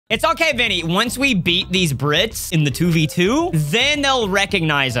It's okay, Vinny. Once we beat these Brits in the 2v2, then they'll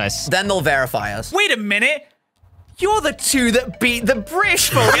recognize us. Then they'll verify us. Wait a minute. You're the two that beat the British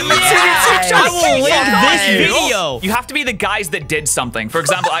folk in the 2v2 I will link this video. You have to be the guys that did something. For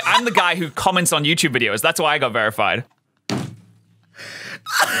example, I'm the guy who comments on YouTube videos. That's why I got verified.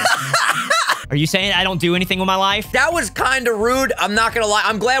 Are you saying I don't do anything with my life? That was kind of rude. I'm not gonna lie.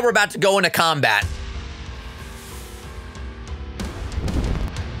 I'm glad we're about to go into combat.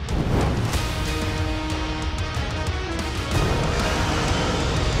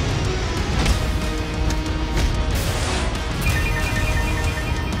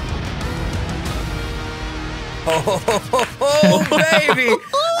 Oh, baby.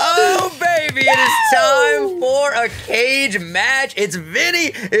 Oh, baby. It is time for a cage match. It's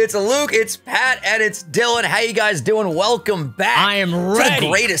Vinny, it's Luke, it's Pat, and it's Dylan. How you guys doing? Welcome back. I am ready to the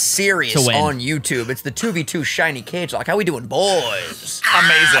greatest series on YouTube. It's the 2v2 Shiny Cagelocke. How we doing, boys?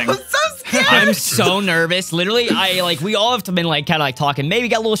 Amazing. I'm so scared. I'm so nervous. Literally, we all have been kind of talking. Maybe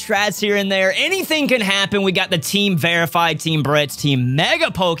got little strats here and there. Anything can happen. We got the team verified, Team Brits, Team Mega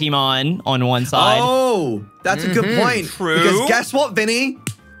Pokemon on one side. Oh, that's a good point. True. Because guess what, Vinny?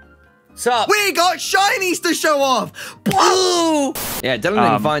 What's up? We got shinies to show off. Woo! Yeah, Dylan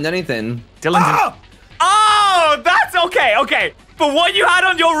didn't find anything. Dylan didn't. Oh, that's okay. Okay. For what you had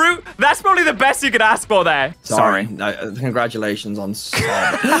on your route, that's probably the best you could ask for there. Sorry. Congratulations on sub.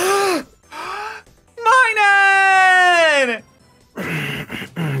 Mine!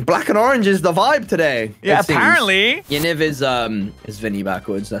 Black and orange is the vibe today. Yeah, apparently. Yaniv is Vinny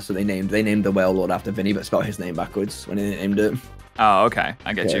backwards. That's what they named. They named the whale lord after Vinny, but spelled his name backwards when they named it. Oh, okay.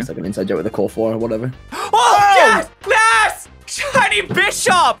 I get you. It's like an inside joke with a core 4 or whatever. Oh, yes! Yes! Shiny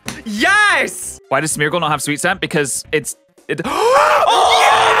Bishop! Yes! Why does Smeargle not have Sweet Scent? Because it's...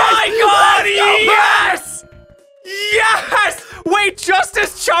 Oh my god! Yes! Yes! Wait, just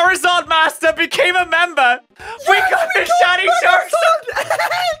as Charizard Master became a member, we got a shiny Charizard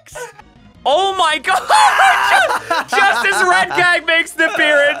X! Oh my god! just as Red Gang makes an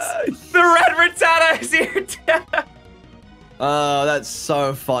appearance, the Red Rattata is here too. Oh, that's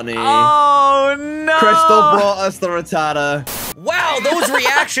so funny. Oh no! Crystal brought us the Rattata. Wow, those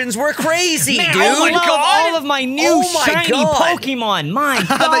reactions were crazy, dude. I love all of my new shiny God. Pokemon. My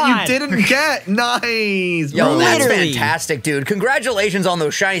God. That you didn't get. Nice. Yo, bro. that's Literally. fantastic, dude. Congratulations on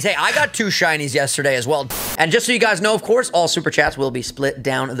those shinies. Hey, I got 2 shinies yesterday as well. And just so you guys know, of course, all super chats will be split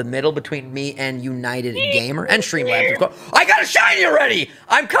down the middle between me and United Gamer and Streamlabs, of course. I got a shiny already.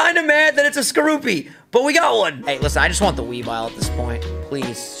 I'm kind of mad that it's a Skorupi, but we got one. Hey, listen, I just want the Weavile at this point.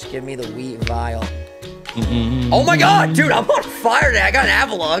 Please, give me the Weavile. Oh my god, dude, I'm on fire today. I got an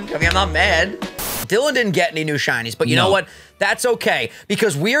Avalugg. I mean, I'm not mad. Dylan didn't get any new shinies, but you know what? That's okay,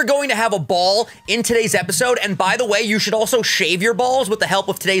 because we are going to have a ball in today's episode, and by the way, you should also shave your balls with the help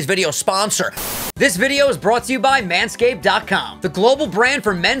of today's video sponsor. This video is brought to you by Manscaped.com, the global brand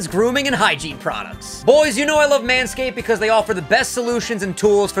for men's grooming and hygiene products. Boys, you know I love Manscaped because they offer the best solutions and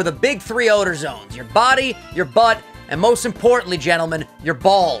tools for the big 3 odor zones: your body, your butt, and most importantly, gentlemen, your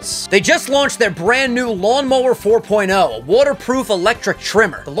balls. They just launched their brand new Lawnmower 4.0, a waterproof electric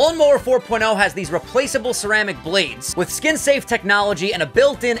trimmer. The Lawnmower 4.0 has these replaceable ceramic blades with skin-safe technology and a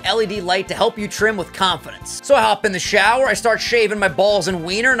built-in LED light to help you trim with confidence. So I hop in the shower, I start shaving my balls and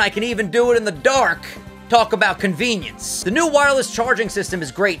wiener, and I can even do it in the dark. Talk about convenience. The new wireless charging system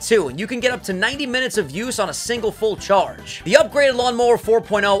is great too, and you can get up to 90 minutes of use on a single full charge. The upgraded Lawnmower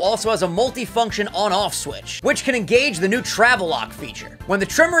 4.0 also has a multi-function on-off switch, which can engage the new Cagelocke feature. When the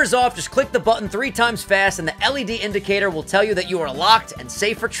trimmer is off, just click the button 3 times fast and the LED indicator will tell you that you are locked and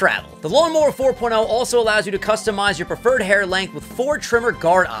safe for travel. The Lawnmower 4.0 also allows you to customize your preferred hair length with 4 trimmer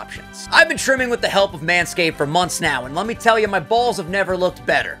guard options. I've been trimming with the help of Manscaped for months now, and let me tell you, my balls have never looked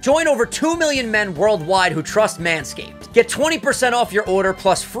better. Join over 2 million men worldwide who trust Manscaped. Get 20% off your order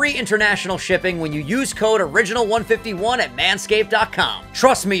plus free international shipping when you use code ORIGINAL151 at manscaped.com.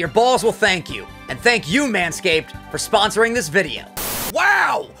 Trust me, your balls will thank you. And thank you, Manscaped, for sponsoring this video.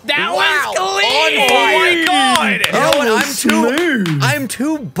 Wow! That was clean! On fire. Oh my god! You know what? I'm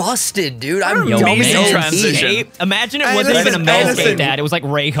too busted, dude. I'm Yo, dumb amazing as transition. hell. Imagine it Hey, wasn't even a listen, Manscaped ad. It was like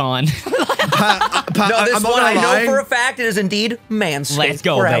Raycon. No, this I'm not one gonna I know lie. for a fact it is indeed Manscaped. Let's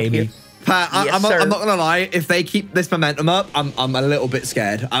go, We're out baby. here. Pat, Yes, I'm sir. not gonna lie. If they keep this momentum up, I'm a little bit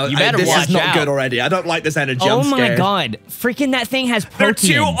scared. You better this watch is not out. good already. I don't like this energy. Oh I'm my scared. god. Freaking that thing has They're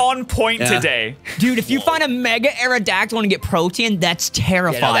protein. too on point Yeah. today. Dude, if you find a Mega Aerodactyl and get protein, that's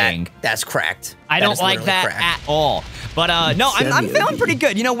terrifying. That's cracked. I That don't is like literally that cracked. at all. But no, I'm feeling pretty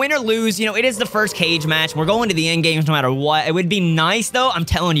good. You know, win or lose, you know, it is the first cage match. We're going to the end games no matter what. It would be nice, though, I'm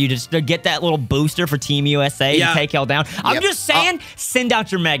telling you, just to get that little booster for Team USA to take y'all down. I'm just saying, send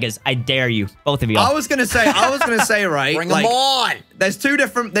out your Megas. I dare you, both of you. I was gonna say, right? Bring them on. There's two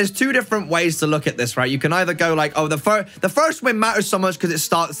different ways to look at this, right? You can either go like, oh, the first win matters so much because it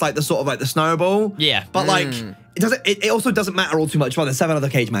starts like the sort of like the snowball. Yeah. But like, it also doesn't matter all too much. Well, there's 7 other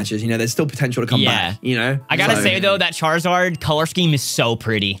cage matches. You know, there's still potential to come back. You know. I gotta say though, that Charizard color scheme is so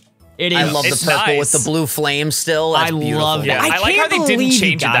pretty. It is. I love the It's purple nice. with the blue flame still. That's I beautiful. love that. Yeah, I like how can't they didn't believe you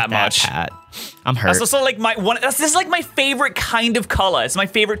change it got that much. Pat. I'm hurt. That's also like this is like my favorite kind of color. It's my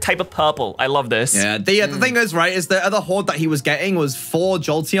favorite type of purple. I love this. Yeah, the thing is, right, is the other horde that he was getting was 4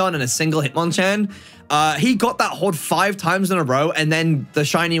 Jolteon and a single Hitmonchan. He got that horde 5 times in a row, and then the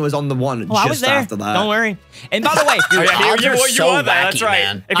shiny was on the one I was just there. after that. Don't worry. And by the way, Oh, yeah, odds you are were so there. That's wacky, right.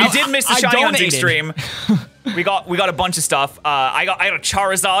 man. If you did miss the I shiny on donated. Z-Stream, we got a bunch of stuff. I got a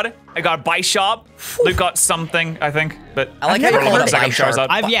Charizard. I got a Bishop. Luke got something, I think, but I like I've how never you call heard it a of Bishop. Charizard.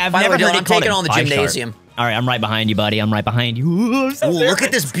 I've By the never way, heard Dylan, it I'm called taking a on the Bishop. gymnasium. All right, I'm right behind you, buddy. I'm right behind you. Ooh, Ooh, look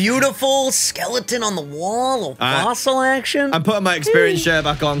at this beautiful skeleton on the wall. Fossil action. I'm putting my experience share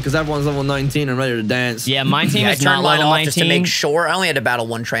back on because everyone's level 19 and ready to dance. Yeah, my team I is not turned mine level off 19. just to make sure. I only had to battle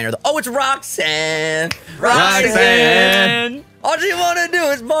 1 trainer. Oh, it's Roxanne. Roxanne. All she want to do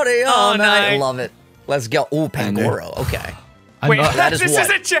is party all All night. night. Love it. Let's go. Ooh, Pangoro. Okay. Wait, That is this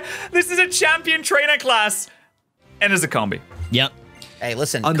what? is a champion trainer class, and it's a combi. Yep. Hey,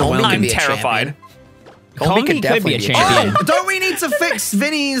 listen. Underwhelming. Combi I'm can be a terrified. champion. Combi could be a champion. Oh, don't we need to fix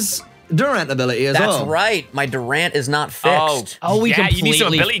Vinny's Durant ability as well? That's right. My Durant is not fixed. Oh, we yeah, you need some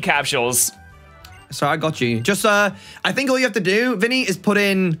completely- ability capsules. So I got you. Just, I think all you have to do, Vinny, is put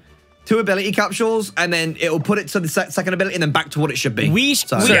in 2 ability capsules, and then it'll put it to the second ability, and then back to what it should be. We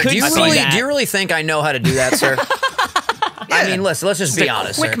Sir, could do you see really that. do you really think I know how to do that, sir? I mean, listen, let's just be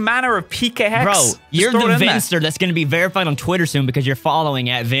honest, Quick sir. manner of PK Hex. Bro, Just you're throw the it in there. Vinster that's going to be verified on Twitter soon because you're following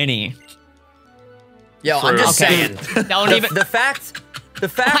at Vinny. Yo, I'm True. just Okay. saying. Don't even. The fact I'd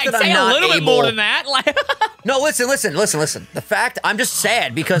that I'm say a not little able, bit more than that. Like, No, listen. The fact, I'm just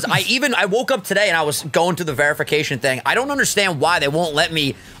sad because I woke up today and I was going through the verification thing. I don't understand why they won't let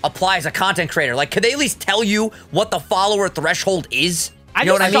me apply as a content creator. Like, could they at least tell you what the follower threshold is? You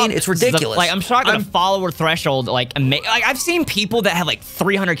know what I mean? It's ridiculous. Like, I'm shocked that the follower threshold, like I've seen people that have like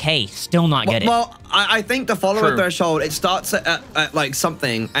 300K still not get it. Well, I think the follower True. threshold, it starts at like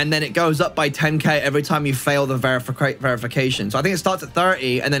something, and then it goes up by 10K every time you fail the verification. So I think it starts at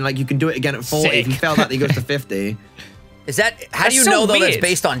 30, and then like you can do it again at 40. If you Sick. fail that, it goes to 50. Is that, how do That's you so know though that's weird.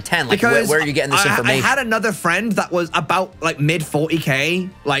 based on 10? Like, Because where are you getting this information? I had another friend that was about like mid 40K,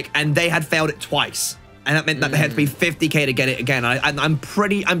 like, and they had failed it twice. And that meant that they had to be 50K to get it again.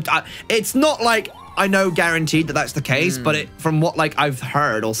 It's not like I know guaranteed that that's the case, but from what like I've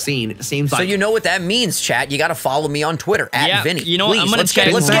heard or seen, it seems like. So you know what that means, chat. You got to follow me on Twitter at yeah, Vinny. you know what? Please, I'm gonna let's check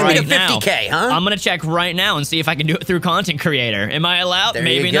get me right to now. 50K, huh? I'm gonna check right now and see if I can do it through content creator. Am I allowed? There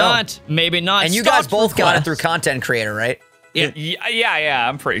Maybe you go. not. Maybe not. And you guys Stopped both got it request. through content creator, right? Yeah,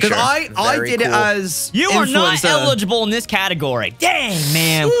 I'm pretty Because sure. I Very did it cool. as You are not influencer. eligible in this category. Dang,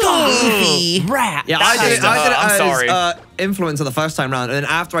 man. God, rat. Yeah, I did it I'm sorry. as influencer the first time round, and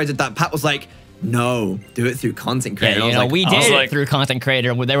then after I did that, Pat was like, "No, do it through content Yeah, creator." you I was know, like, we I was did it like- through content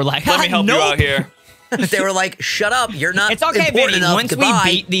creator. Where they were like, Let me help you nope. out here. They were like, "Shut up, you're not It's okay, important Vinny. enough. Once Goodbye."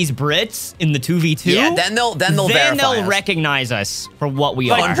 we beat these Brits in the 2v2, Yeah, then they'll verify us. recognize us for what we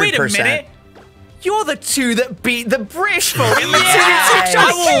Like, are. wait a 100%. minute. You're the 2 that beat the British folk in the Yes. 2v2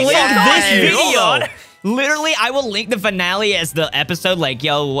 I will link Yes. this Hold video. on. Literally, I will link the finale as the episode, like,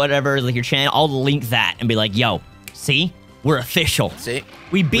 yo, whatever, like your channel. I'll link that and be like, yo, see? We're official. See?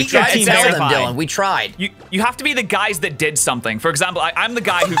 We We beat your tried to team tell them, verified. Dylan. We tried. You have to be the guys that did something. For example, I'm the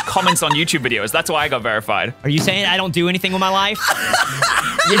guy who comments on YouTube videos. That's why I got verified. Are you saying I don't do anything with my life?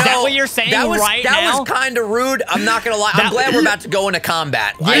 You Is that know, what you're saying that was, right that now? was kind of rude. I'm not gonna lie. I'm That- glad we're about to go into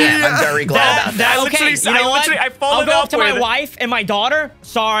combat. I am. I'm very glad about that. I okay, literally- you know I what? literally- I I'll followed go up up to my with- wife and my daughter.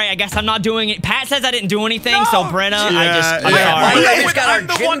 Sorry, I guess I'm not doing it. Pat says I didn't do anything, so Brenna, I'm Yeah, sorry. yeah. I'm Yeah, the just got our I'm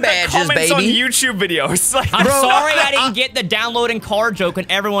the gym one that badges, comments on baby. YouTube videos. Like, I'm Bro, sorry I didn't get the download and card joke when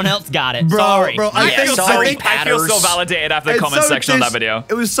everyone else got it. Bro, sorry. bro, I Yeah, think sorry, I think I feel so Patters. validated after the it's comment so section on that video.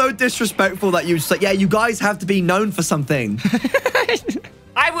 It was so disrespectful that you just like, yeah, you guys have to be known for something.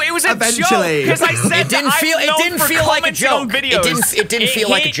 It was a Eventually. joke because I said It didn't feel like a joke. It didn't feel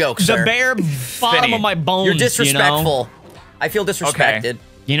like a joke, sir. The bare bottom of my bones. You're disrespectful. You know? I feel disrespected.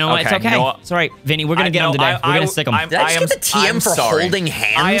 You know what? It's okay. You know what? It's all right, Vinny. We're gonna get him today. We're gonna stick him. Did I just get the TM for holding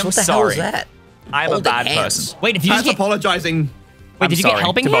hands? What the hell is that? I'm a bad person. Wait, if you just Pat's apologizing. Wait, did you get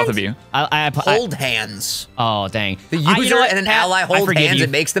helping to hands? both of you? Hold hands. Oh, dang. The user and an ally hold hands. You. It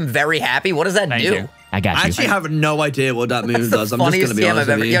makes them very happy. What does that do? You. I got you. I actually have no idea what that move does. I'm just Funniest gonna be TM honest I've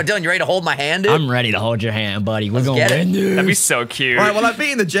with ever. you. Yo, Dylan, you ready to hold my hand, dude? I'm ready to hold your hand, buddy. We're going get it. in there. That'd be so cute. All right, well, I've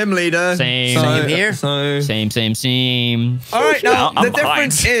beaten the gym leader. Same. Same here. Same. All right, now I'm the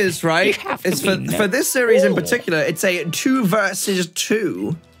difference behind. is, right, is for this series in particular, it's a 2 versus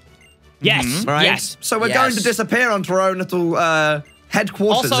 2. Yes. Right? Yes. So we're going to disappear onto our own little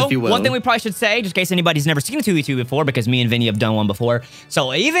headquarters, Also, if you will. one thing we probably should say, just in case anybody's never seen a 2v2 before, because me and Vinny have done one before.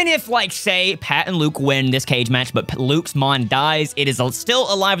 So even if, like, say, Pat and Luke win this cage match, but Luke's Mon dies, it is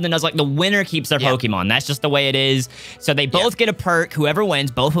still alive in the Nuzlocke. The winner keeps their Pokemon. That's just the way it is. So they both get a perk. Whoever wins,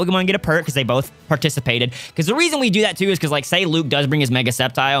 both Pokemon get a perk because they both participated. Because the reason we do that, too, is because, like, say Luke does bring his Mega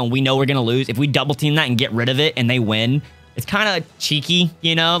Sceptile and we know we're going to lose. If we double team that and get rid of it and they win, it's kind of cheeky,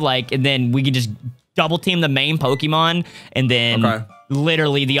 you know? Like, and then we can just double team the main Pokemon and then...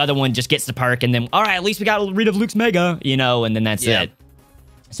 Literally, the other one just gets the perk, and then, all right, at least we got rid of Luke's Mega, you know, and then that's it.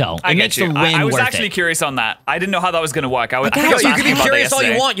 So, it makes the win I was worth actually it. curious on that. I didn't know how that was going to work. I think I was You can be asking about that curious all you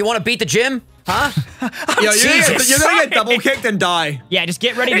yesterday. want. You want to beat the gym? Huh? Yo, you're gonna get double kicked and die. Yeah, just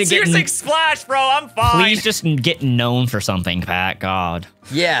get ready to It's get... your 6 splash, bro. I'm fine. Please just get known for something, Pat. God.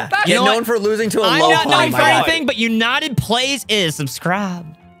 Yeah. You Get know known what? for losing to a I'm low not known point. for anything, but United Plays is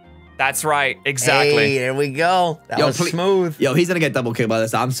subscribe. That's right. Exactly. Hey, there we go. That was smooth. Yo, he's gonna get double kicked by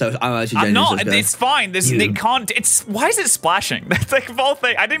this. I'm actually I'm genuinely not. so scared. It's fine. It can't. It's why is it splashing? That's like the whole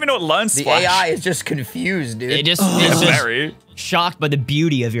thing. I didn't even know it learns The splash. AI is just confused, dude. It's just Very. shocked by the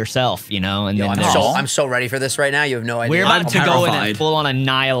beauty of yourself, you know? And then I'm so ready for this right now. You have no idea. we're about to go in terrified. full-on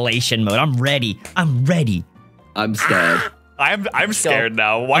annihilation mode. I'm ready. I'm ready. I'm scared. I'm scared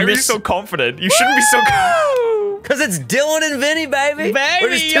now. Why I'm are you just- so confident? You shouldn't be so. Because it's Dylan and Vinny, baby. We're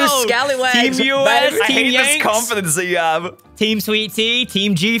just two scallywags. Team US, I Team hate Yanks, this confidence that you have. Team Sweet Tea,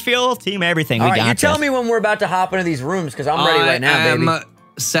 Team G Fuel, Team everything. All We right, got you tell this. me when we're about to hop into these rooms, because I'm ready right now, baby. I'm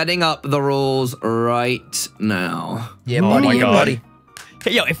setting up the rules right now. Yeah, buddy. my Yeah, God. buddy.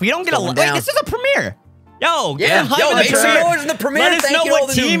 Hey, yo, if we don't get a Going wait, down. this is a premiere. Yo, get Yeah, hype yo, in the make some premiere. noise in the premiere. Let us Thank know you, all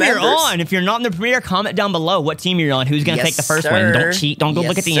what the new team you're members. on. If you're not in the premiere, comment down below what team you're on. Who's gonna Yes, take the first sir. one? Don't cheat. Don't go Yes,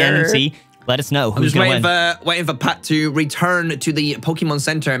 look at the end and sir. see. Let us know I'm who's just gonna waiting win. waiting for Pat to return to the Pokemon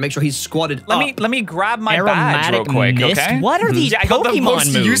Center and make sure he's squatted Let up. me grab my badge real Aromatic quick, mist? okay? What are these Yeah, I got the Pokemon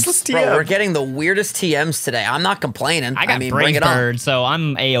most moves? useless TM. Bro, we're getting the weirdest TMs today. I'm not complaining. I got mean, Brave bring it on. Bird, so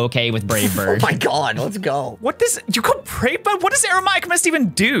I'm a-okay with Brave Oh Bird. my God, let's go. What does you got Brave Bird? What does Aromatic Mist even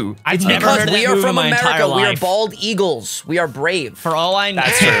do? I've never Because heard of we that are move in from my entire America. We are life. bald eagles. We are brave. For all I know.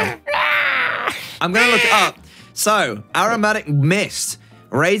 That's true. I'm gonna look it up. So, Aromatic Mist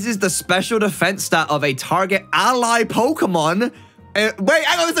raises the special defense stat of a target ally Pokemon. Wait,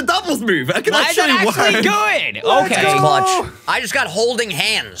 hang on, it's a doubles move. It can That's actually actually work. good. That's Okay. clutch. I just got holding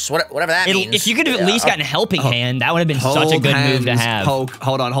hands. Whatever that means. If you could have at least gotten a helping hand, that would have been such a good move to have.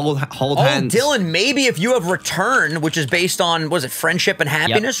 Hold on, hold Oh, hands. Dylan, maybe if you have return, which is based on, was it friendship and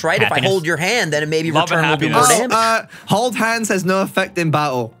happiness, right? If I Happiness. hold your hand, then maybe Love and return will do happiness. more damage. Hold hands has no effect in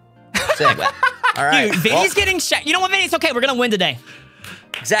battle. Sick. All right. Dude, Vinny's getting shot. You know what, Vinny? It's okay. We're going to win today.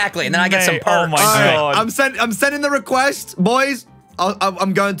 Exactly, and then I get some Mate, perks. oh my All right, God. I'm sending the request, boys.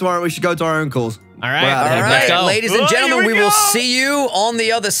 I'm going to we should go to our own calls. All right. We're out of All here. Let's right, go. ladies and Oh, gentlemen, here we we will go. see you on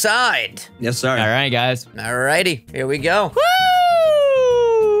the other side. Yes, sir. All right, guys. All righty, here we go.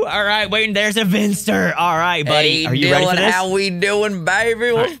 Woo! All right, wait, there's a Vinster. All right, buddy. Hey, Are you Dylan, ready for this? how we doing,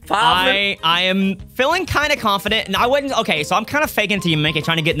 baby? What's poppin'? I am feeling kind of confident, and I wouldn't. Okay, so I'm kind of faking it to you, make it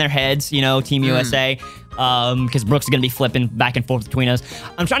trying to get in their heads, you know, Team USA, because Brooks is gonna be flipping back and forth between us.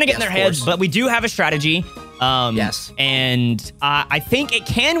 I'm trying to get in their heads, course. but we do have a strategy. Yes. And I think it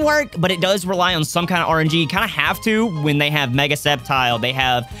can work, but it does rely on some kind of RNG. You kind of have to when they have Mega Sceptile, they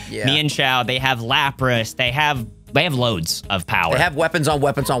have Mienshao, they have Lapras, they have loads of power. They have weapons on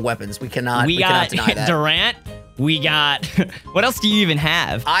weapons on weapons. We cannot got deny that. Durant. We got what else do you even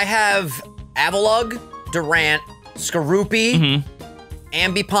have? I have Avalugg, Durant, Skorupi,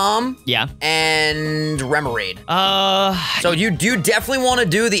 Ambipom. Yeah. And Remoraid. So you definitely want to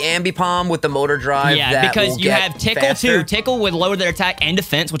do the Ambipom with the motor drive. Yeah, because you have Tickle too. Tickle would lower their attack and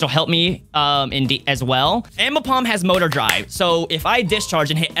defense, which will help me as well. Ambipom has motor drive, so if I discharge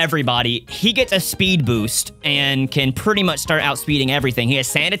and hit everybody, he gets a speed boost and can pretty much start outspeeding everything. He has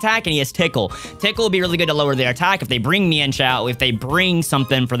Sand Attack and he has Tickle. Tickle will be really good to lower their attack if they bring Mienshao, if they bring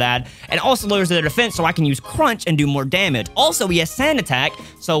something for that, and also lowers their defense so I can use Crunch and do more damage. Also, he has Sand Attack,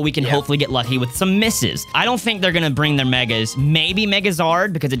 so we can hopefully get lucky with some misses. I don't think they're gonna bring their Megas. Maybe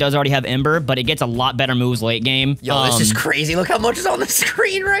Megazard, because it does already have Ember, but it gets a lot better moves late game. Yo, this is crazy. Look how much is on the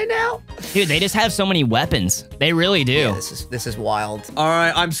screen right now. Dude, they just have so many weapons. They really do. Yeah, this is wild. All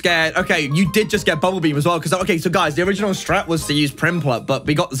right, I'm scared. Okay, you did just get Bubble Beam as well. Because, okay, so guys, the original strat was to use Primplup, but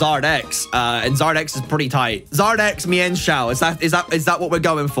we got Zard X, and Zard X is pretty tight. Zard X, Mienshao, is that what we're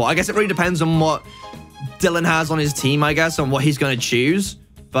going for? I guess it really depends on what Dylan has on his team, I guess, on what he's going to choose.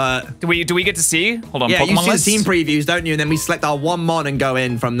 But do we get to see? Hold on, yeah, Pokemon you see list? the team previews, don't you? And then we select our one mon and go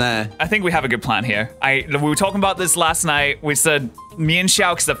in from there. I think we have a good plan here. We were talking about this last night. We said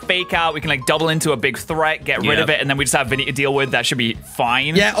Mienshao is a fake out. We can like double into a big threat, get rid of it, and then we just have Vinny to deal with. That should be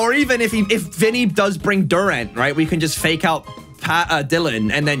fine. Yeah, or even if Vinny does bring Durant, right? We can just fake out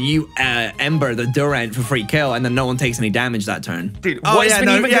Dylan, and then you Ember the Durant for free kill, and then no one takes any damage that turn. Dude, what is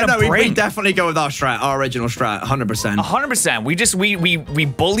Vinny even gonna bring? We definitely go with our strat, our original strat, 100%. 100%. We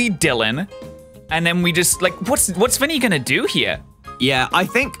bully Dylan, and then we just like, what's Vinny gonna do here? Yeah, I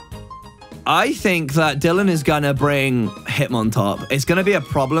think that Dylan is gonna bring Hitmontop. It's gonna be a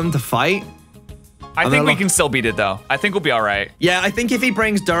problem to fight. I think we can still beat it though. I think we'll be all right. Yeah, I think if he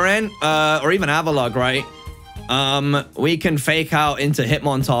brings Durant, or even Avalugg, right? We can fake out into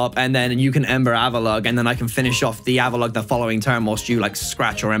Hitmontop, and then you can Ember Avalugg, and then I can finish off the Avalugg the following turn whilst you like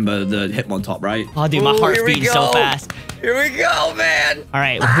scratch or Ember the Hitmontop, right? Oh, dude, my heart's beating so fast. Here we go, man. All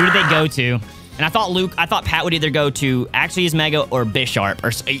right, well, who do they go to? And I thought Pat would either go to actually his Mega or Bisharp,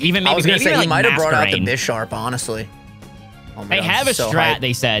 or even maybe. I was gonna say like he might have brought out the Masquerain. Bisharp, honestly. Oh They have a strat,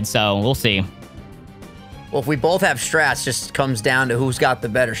 they said, so we'll see. Well, if we both have strats, just comes down to who's got the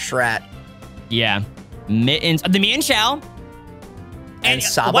better strat. Yeah. Mittens, the Mienshao. And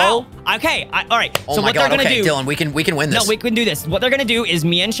Sabo? Wow. Okay, all right. Oh so my what God, they're gonna do? Dylan, we can win this. No, we can do this. What they're gonna do is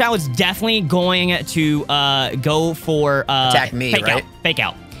Mienshao is definitely going to go for attack me, fake right? out. Fake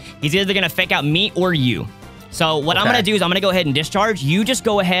out. He's either gonna fake out me or you. So what I'm gonna do is I'm gonna go ahead and discharge. You just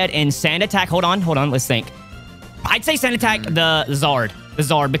go ahead and Sand Attack. Hold on. Let's think. I'd say Sand Attack the Zard.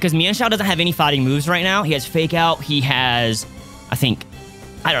 Because Mienshao doesn't have any fighting moves right now. He has fake out. He has, I think,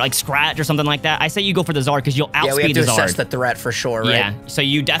 I don't know, like Scratch or something like that. I say you go for the Zard because you'll outspeed the Zard. Yeah, we have to assess the threat for sure, right? Yeah, so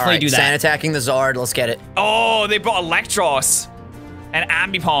you definitely do that. Sand attacking the Zard. Let's get it. Oh, they brought Electros and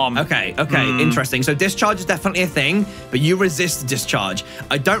Ambipom. Okay, interesting. So discharge is definitely a thing, but you resist discharge.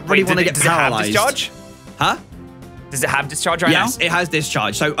 I don't really want to get paralyzed. Does it have discharge? Huh? Does it have discharge right now? Yes, it has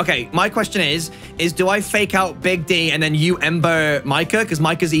discharge. So, okay, my question is do I fake out Big D and then you Ember Micah, because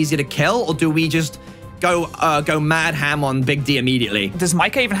Micah's easier to kill, or do we just go mad ham on Big D immediately? Does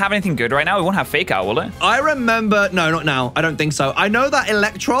Micah even have anything good right now? It won't have fake out, will it? I remember, no, not now. I don't think so. I know that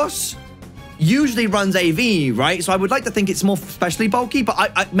Electros usually runs AV, right? So I would like to think it's more specially bulky,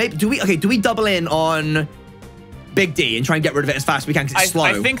 but maybe do we double in on Big D and try and get rid of it as fast as we can because it's slow?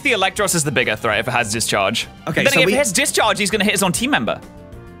 I think the Electros is the bigger threat if it has discharge. Okay, but then so if it has discharge, he's gonna hit his own team member.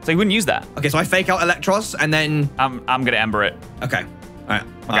 So he wouldn't use that. Okay, so I fake out Electros and then I'm gonna Ember it. Okay. Alright.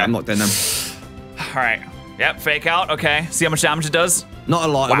 I'm locked in then. Alright. Yep, fake out. Okay. See how much damage it does? Not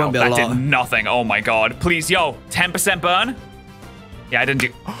a lot. Wow, it won't be a lot. That did nothing. Oh my god. Please, yo, 10% burn? Yeah, I didn't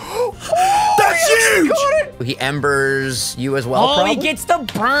do. That's huge! He embers you as well. Oh, probably? he gets the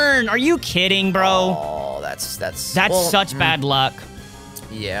burn. Are you kidding, bro? Oh, that's well, such bad luck.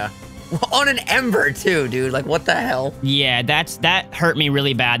 Yeah. On an ember too, dude. Like, what the hell? Yeah, that hurt me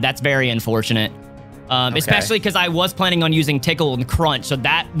really bad. That's very unfortunate. Especially because I was planning on using Tickle and Crunch, so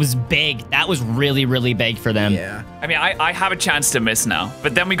that was big. That was really, really big for them. Yeah. I mean, I have a chance to miss now,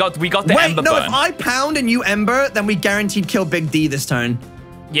 but then we got the Ember no, burn. if I pound and you Ember, then we guaranteed kill Big D this turn.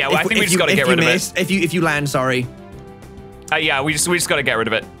 Yeah, well, I think we just got to get rid of it. If you land, sorry. Yeah, we just got to get rid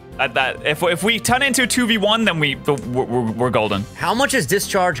of it. If we turn into a 2v1, then we're golden. How much is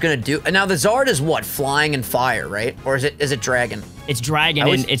discharge gonna do? Now the Zard is what? Flying and fire, right? Or is it dragon? It's dragon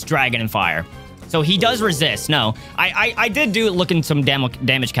and fire. So he does resist. No, I did look in some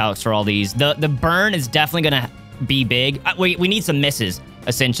damage calcs for all these. The burn is definitely gonna be big. We need some misses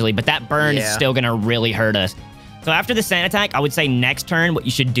essentially, but that burn is still gonna really hurt us. So after the Sand Attack, I would say next turn what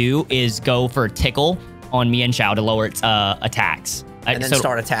you should do is go for Tickle on Mienshao to lower its attacks. And then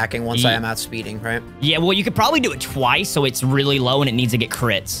start attacking once I am outspeeding, right? Yeah, well, you could probably do it twice, so it's really low and it needs to get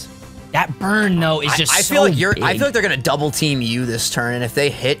crits. That burn, though, is just I feel like they're gonna double team you this turn, and if they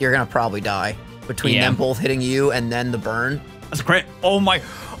hit, you're gonna probably die. Between them both hitting you and then the burn. That's a crit. Oh my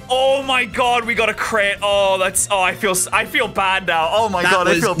god, we got a crit. Oh, I feel bad now. Oh my god,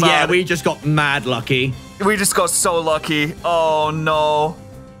 I feel bad. Yeah, we just got mad lucky. We just got so lucky. Oh no.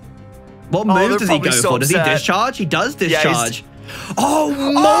 What move does he go for? Does he discharge? He does discharge.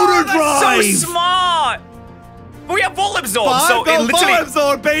 Motor drive! That's so smart! We have Volt Absorb, so it literally... Volt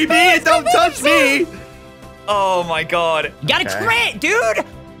Absorb, baby! Don't touch me! Oh my god. You got a crit, dude!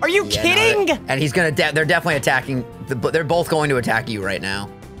 Are you kidding? No, and he's gonna, they're definitely attacking, they're both going to attack you right now.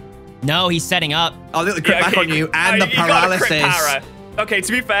 No, he's setting up. I'll do the crit back on you and the paralysis. Okay,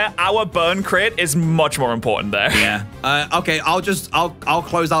 to be fair, our burn crit is much more important there. Yeah. Okay, I'll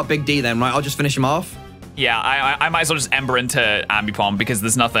close out Big D then, right? I'll just finish him off. Yeah, I might as well just Ember into Ambipom because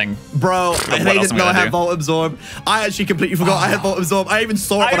there's nothing. Bro, they didn't know I had Volt Absorb. I actually completely forgot I had Volt Absorb. I even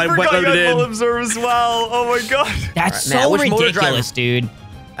saw it when I went loaded in. Volt Absorb as well. Oh my god. That's so ridiculous, dude.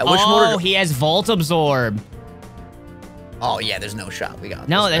 He has Volt Absorb. Oh yeah, there's no shot. We got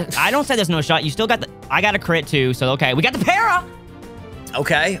no. I don't say there's no shot. You still got the. I got a crit too. So okay, we got the para.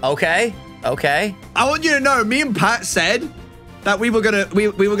 Okay. I want you to know, me and Pat said that we were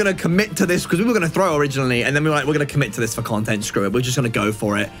gonna commit to this because we were gonna throw originally, and then we were like, we're gonna commit to this for content. Screw it. We're just gonna go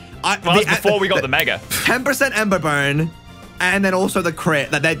for it. Well, that's before we got the mega. 10% Ember Burn, and then also the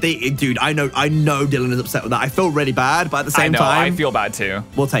crit. Dude, I know Dylan is upset with that. I feel really bad, but at the same time, I feel bad too.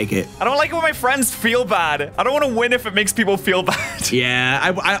 We'll take it. I don't like it when my friends feel bad. I don't want to win if it makes people feel bad.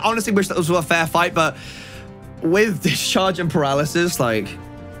 Yeah, I honestly wish that was a fair fight, but with discharge and paralysis, like.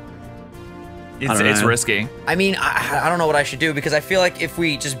 It's risky. I mean, I don't know what I should do because I feel like if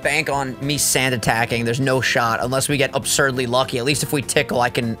we just bank on me sand attacking, there's no shot unless we get absurdly lucky. At least if we tickle, I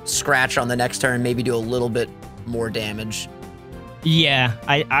can scratch on the next turn and maybe do a little bit more damage. Yeah,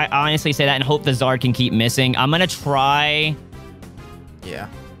 I honestly say that and hope the Zard can keep missing. I'm going to try... Yeah.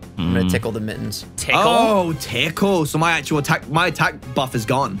 I'm going to tickle the mittens. Tickle? Oh, tickle. So my attack buff is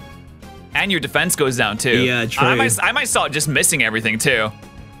gone. And your defense goes down too. Yeah, true. I might start just missing everything too.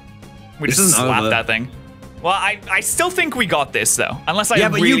 We just slap that thing. Well, I still think we got this though, unless I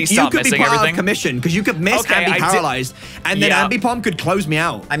really start missing everything. You could be part of commission because you could miss and be paralyzed, and then Ambipom could close me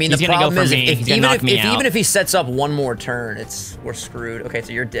out. I mean, the problem is even if he sets up one more turn, we're screwed. Okay,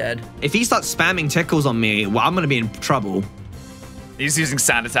 so you're dead. If he starts spamming tickles on me, well, I'm gonna be in trouble. He's using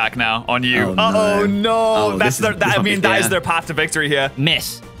sand attack now on you. Oh no! That is their path to victory here.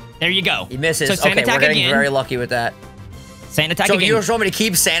 Miss. There you go. He misses. So sand attack we're getting again. very lucky with that. Sand attack so again. you just want me to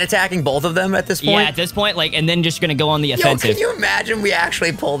keep sand attacking both of them at this point? Yeah, at this point, and then just gonna go on the offensive. Can you imagine we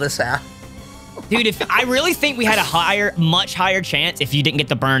actually pull this out? Dude, I really think we had a much higher chance if you didn't get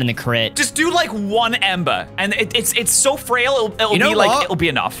the burn and the crit. Just do like one ember, and it's so frail. It'll be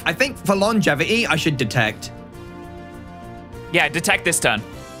enough. I think for longevity, I should detect. Yeah, detect this turn.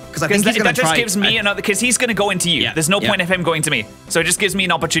 Because I think that just gives me another. Because he's gonna go into you. Yeah, There's no point of him going to me. So it just gives me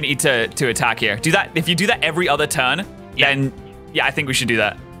an opportunity to attack here. Do that. If you do that every other turn, then yeah, I think we should do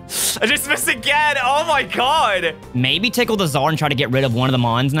that. I just missed again. Oh my god. Maybe tickle the Zard and try to get rid of one of the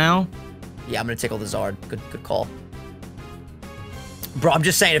Mons now. Yeah, I'm gonna tickle the Zard. Good call. Bro, I'm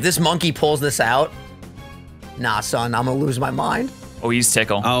just saying, if this monkey pulls this out, nah, son, I'm gonna lose my mind. Oh, he's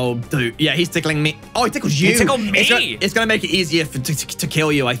tickle. Oh, dude. Yeah, he's tickling me. Oh, he tickles you. He tickled me. It's gonna make it easier to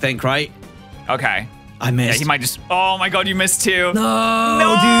kill you, I think, right? Okay. I missed. Yeah, he might just. Oh my god, you missed too. No,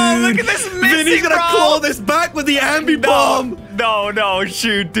 dude. Look at this missing, Then he's gonna claw this back with the Ambipom. No,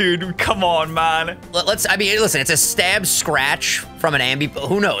 shoot, dude. Come on, man. I mean, listen, it's a stab scratch from an Ambipom.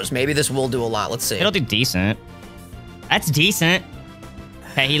 Who knows? Maybe this will do a lot. Let's see. It'll do decent. That's decent.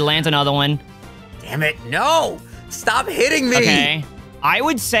 Okay, he lands another one. Damn it. No. Stop hitting me. Okay. I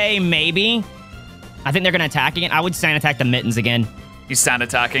would say maybe. I think they're gonna attack again. I would sand attack the mittens again. You sand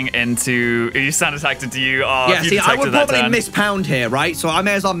attacked into you. Oh, yeah, see, I would probably miss pound here, right? So I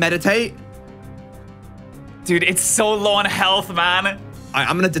may as well meditate. Dude, it's so low on health, man. All right,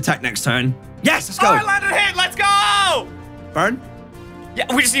 I'm gonna detect next turn. Yes, let's go. Oh, I landed a hit. Let's go. Burn?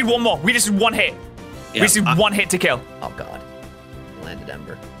 Yeah, we just need one more. We just need one hit. Yeah, we just need one hit to kill. Oh, God. Landed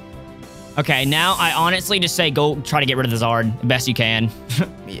Ember. Okay, now I honestly just say go try to get rid of the Zard best you can.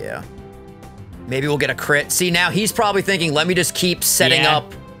 Yeah. Maybe we'll get a crit. See, now he's probably thinking, let me just keep setting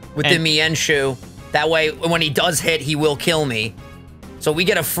up with the Mienshu. That way, when he does hit, he will kill me. So we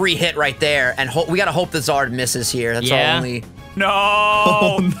get a free hit right there, and we gotta hope the Zard misses here. That's our only... No!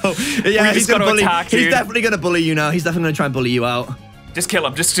 Oh, no. Yeah, he's gonna bully. Attack, he's definitely gonna bully you now. He's definitely gonna try and bully you out. Just kill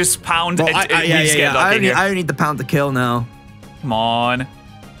him. Just pound. Well, I only need the pound to kill now. Come on.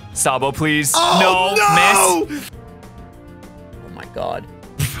 Sabo, please. Oh, Miss. Oh my god.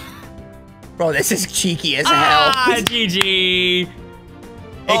 Bro, this is cheeky as hell. Ah, GG.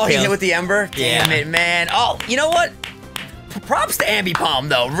 Oh, he hit with the Ember? Damn it, man. Oh, you know what? Props to Ambipom,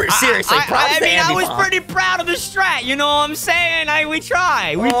 though. Seriously, props to Ambipom. I was pretty proud of the strat. You know what I'm saying? We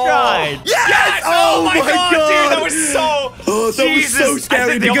tried. We tried. Yes! Oh my god, dude, that was so. Oh, that was so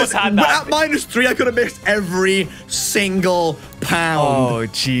scary because had that. at -3, I could have missed every single pound. Oh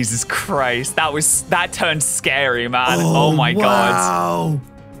Jesus Christ, that turned scary, man. Oh my god. Wow.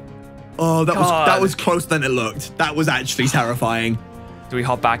 Oh, that was closer than it looked. That was actually terrifying. Do we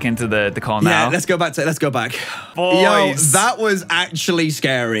hop back into the call now? Yeah, let's go back. Boys. Yo, that was actually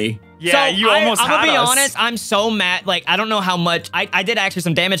scary. Yeah, so you almost I'm had gonna be us. honest, I'm so mad. Like, I don't know how much. I did actually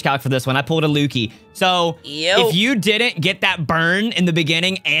some damage calc for this one. I pulled a Lukey. So if you didn't get that burn in the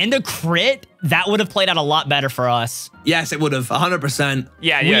beginning and a crit, that would have played out a lot better for us. Yes, it would have, 100%.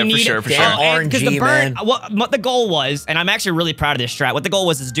 Yeah, for sure. RNG, the burn, man. what the goal was, and I'm actually really proud of this strat. What the goal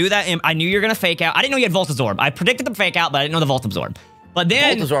was is do that. And I knew you were gonna fake out. I didn't know you had Volt Absorb. I predicted the fake out, but I didn't know the Volt Absorb. But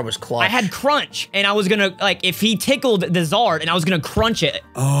then Volt was clutch. I had Crunch, and I was gonna, like, if he tickled the Zard, and I was gonna crunch it.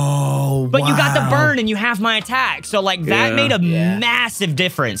 Oh, But you got the burn, and you have my attack. So, like, that made a massive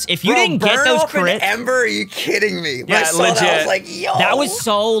difference. If you didn't get those crits. Ember, are you kidding me? When Yeah, I saw legit. that, I was like, yo. That was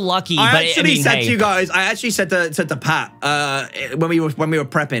so lucky. I actually said to you guys, I actually said to Pat when we were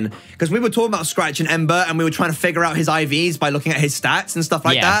prepping, because we were talking about Scratch and Ember, and we were trying to figure out his IVs by looking at his stats and stuff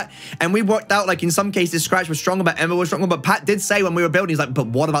like that. And we worked out, like, in some cases Scratch was stronger, but Ember was stronger. But Pat did say when we were building, he's like, but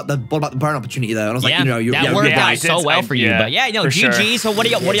what about the burn opportunity though? And I was like, you know, that worked out so well for you. But yeah, no, GG. Sure. So what are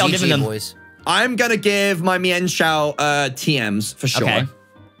y'all giving them? Boys. I'm gonna give my Mian Xiao TMs for sure. Okay.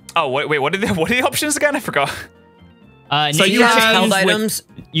 Oh wait, what are the options again? I forgot. So you have held items.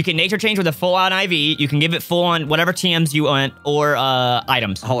 You can nature change with a full on IV. You can give it full on whatever TMs you want, or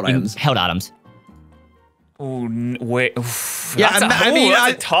items. Held items. Held items. Oh wait. Oof. Yeah, That's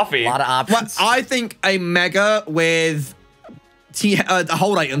a toughie. A lot of options. Well, I think a mega with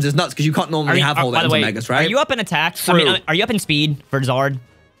hold items is nuts because you can't normally have hold items in megas, right? Are you up in attack? I mean, are you up in speed for Zard?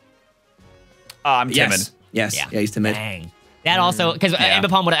 I'm timid. Yes. Yeah, he's timid. Dang. That also, because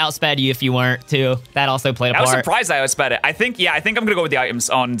Ambipom would have outsped you if you weren't too. That also played a part. I was surprised I outsped it. I think I'm gonna go with the items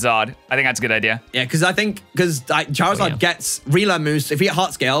on Zod. I think that's a good idea. Yeah, because Charizard gets relearn moves. If we get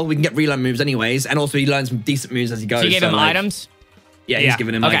Heart Scale, we can get relearn moves anyways, and also he learns some decent moves as he goes. So you gave him items? Yeah, he's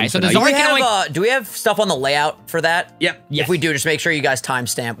giving him items. So the Zard do we have stuff on the layout for that? Yep. If we do, just make sure you guys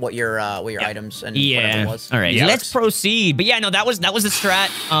timestamp what your items and whatever it was. All right. Yeah. Let's proceed. But yeah, no, that was the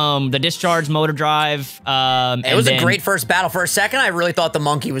strat. The discharge, motor drive. It was a great first battle. For a second, I really thought the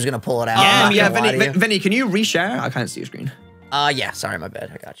monkey was gonna pull it out. Vinny, can you reshare? I can't see your screen. Yeah, sorry, my bad.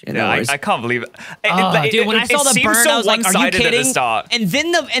 I got you. Yeah, I can't believe it. Dude, when I saw the burn, I was like, "Are you kidding?" At the start. And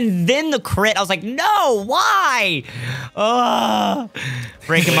then the crit, I was like, "No, why?"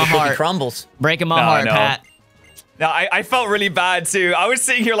 Breaking my heart. Crumbles. Breaking my heart, Pat. No, I felt really bad too. I was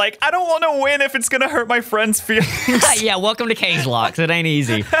sitting here like, I don't want to win if it's gonna hurt my friends' feelings. Yeah, welcome to Cagelocke. It ain't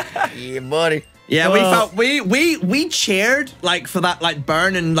easy. Yeah, buddy. Yeah, we cheered like for that like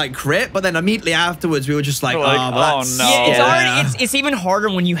burn and like crit, but then immediately afterwards we were just like, oh no. Yeah, it's even harder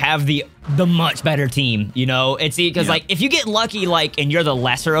when you have the much better team, you know? It's because like if you get lucky like and you're the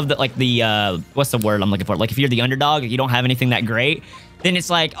lesser of the what's the word I'm looking for? Like if you're the underdog, you don't have anything that great, then it's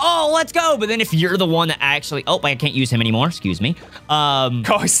like, oh, let's go. But then if you're the one that actually, I can't use him anymore. Excuse me.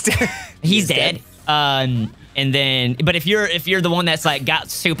 He's dead. And then, but if you're the one that's like got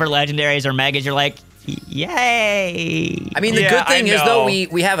super legendaries or megas, you're like, yay. I mean, the good thing is though,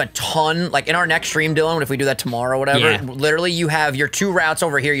 we have a ton, like in our next stream, Dylan, if we do that tomorrow or whatever, literally you have your 2 routes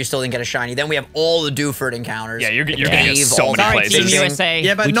over here, you still didn't get a shiny. Then we have all the Dewford encounters. Yeah, you're getting so many places. Team USA.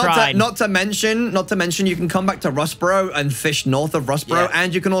 Yeah, but not to mention, you can come back to Rustboro and fish north of Rustboro,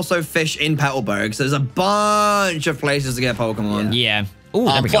 and you can also fish in Petalburg. So there's a bunch of places to get Pokemon. Yeah. Ooh,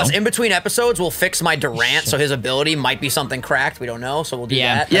 plus, in between episodes, we'll fix my Durant, so his ability might be something cracked. We don't know, so we'll do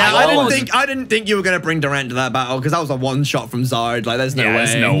that. Yeah, I didn't think you were gonna bring Durant to that battle because that was a one-shot from Zard. Like, there's no way.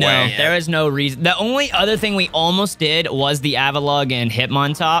 There's no way. There is no reason. The only other thing we almost did was the Avalugg and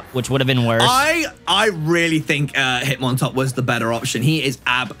Hitmontop, which would have been worse. I really think Hitmontop was the better option. He is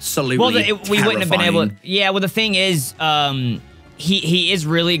absolutely we wouldn't have been able to. Yeah, well, the thing is, he is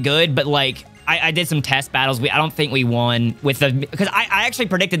really good, but like, I did some test battles. I don't think we won with because I actually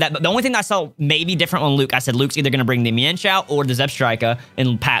predicted that. But the only thing I saw maybe different on Luke, I said Luke's either going to bring the Mienshao or the Zepstrika,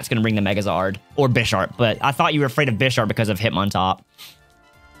 and Pat's going to bring the Megazard or Bisharp. But I thought you were afraid of Bisharp because of Hitmontop.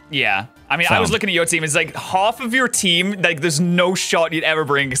 Yeah. I mean, So. I was looking at your team. It's like half of your team, like there's no shot you'd ever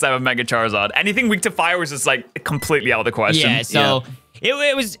bring except a Mega Charizard. Anything weak to fire was just like completely out of the question. Yeah, so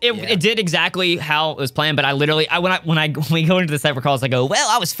it did exactly how it was planned, but I literally when we go into the cyber calls, I go, well,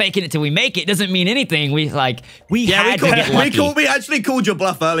 I was faking it till we make it. Doesn't mean anything. We had to get lucky. We actually called your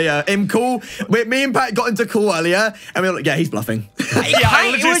bluff earlier. Me and Pat got into call earlier, and we were like, yeah, he's bluffing.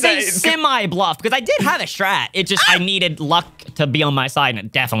 It was a semi bluff because I did have a strat. It just I needed luck to be on my side, and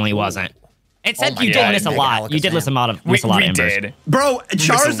it definitely wasn't. Except you did miss a lot. You did miss a lot of embers. Did. Bro,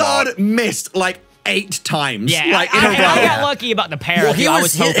 Charizard missed like 8 times. Yeah, like, in a row. I got lucky about the parry. Well, I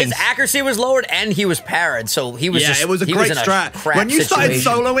was hoping. his accuracy was lowered and he was parried, so he was it was a great strat. When you started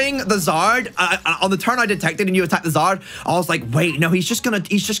soloing the Zard, on the turn I detected and you attacked the Zard, I was like, wait, no, he's just gonna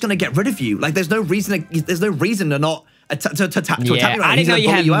get rid of you. Like, there's no reason to not to attack you. I didn't know you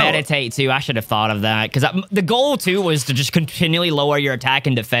had meditate too. I should have thought of that because the goal too was to just continually lower your attack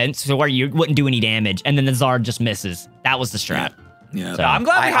and defense, so where you wouldn't do any damage, and then the Zard just misses. That was the strat. Yeah. So I'm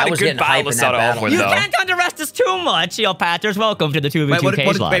glad we had a good battle to start off with, You though. can't underestimate us too much, Patters. Welcome to the 2v2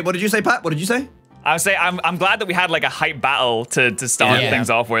 Cagelocke. Wait, what did you say, Pat? What did you say? I would say I'm glad that we had like a hype battle to start things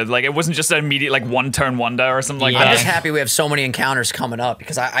off with. Like it wasn't just an immediate like one-turn wonder or something like that. I'm just happy we have so many encounters coming up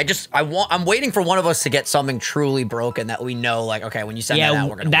because I'm waiting for one of us to get something truly broken that we know, like, okay, when you send that out,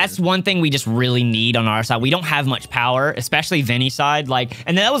 we're gonna that's win. one thing we just really need on our side. We don't have much power, especially Vinny's side. Like,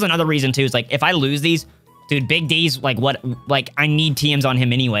 and that was another reason too. Is like if I lose these, dude, Big D's like I need TMs on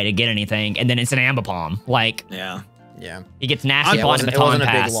him anyway to get anything, and then it's an Ambipom. Like, yeah. He gets nasty upon the baton pass. It wasn't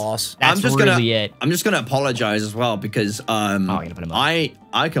a big loss. That's really it. I'm just gonna apologize as well because I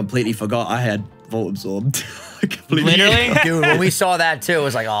completely forgot I had Volt Absorb. Literally, dude. When we saw that too, it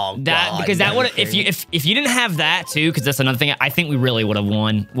was like, oh, God, because that would if you didn't have that too, because that's another thing. I think we really would have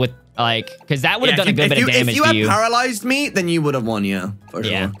won with because that would have done a good bit of damage to you. If you had paralyzed me, then you would have won, for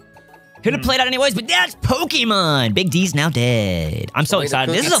sure. Could have played out anyways, but that's Pokemon. Big D's now dead. I'm so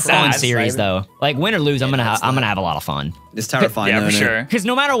excited. This is a fun series, though. Like win or lose, I'm gonna have a lot of fun. It's terrifying. Yeah, for sure. Because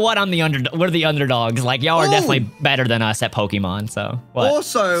no matter what, we're the underdogs. Like y'all are definitely better than us at Pokemon. So what?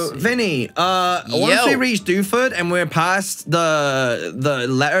 Also, Vinny, once we reach Dewford and we're past the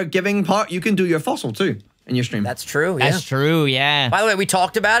letter giving part, you can do your fossil too in your stream. That's true. Yeah. That's true. Yeah. By the way, we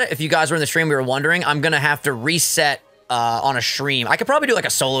talked about it. If you guys were in the stream, we were wondering. I'm gonna have to reset. On a stream. I could probably do like a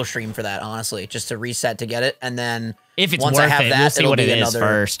solo stream for that, honestly, just to reset to get it, and then if it's once worth I have it, that, we'll see what it is another,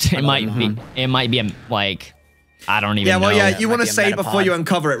 first. It might be a, like, I don't even know. Yeah, you want to save before you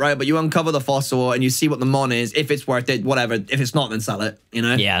uncover it, right? But you uncover the fossil and you see what the mon is. If it's worth it, whatever. If it's not, then sell it. You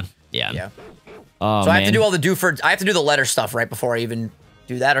know? Yeah. Oh, so I have to do all the I have to do the letter stuff right before I even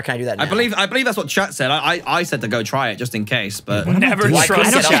do that, or can I do that now? I believe that's what chat said. I said to go try it just in case, but never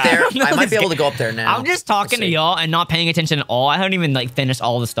trust up there. I might be able to go up there now. I'm just talking to y'all and not paying attention at all. I haven't even like finished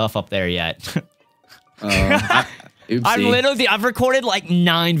all the stuff up there yet. I've recorded like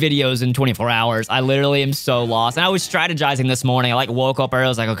 9 videos in 24 hours. I literally am so lost. And I was strategizing this morning. I like woke up early. I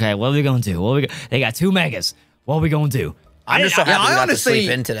was like, okay, what are we gonna do? They got 2 megas. What are we gonna do? I'm just so happy we got to sleep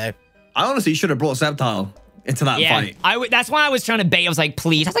in today. I honestly should have brought Sceptile into that fight. That's why I was trying to bait. I was like,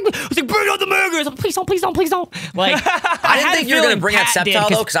 please. I was like, bring out the megas. Please don't. Like, I didn't think you were going to bring out Sceptile,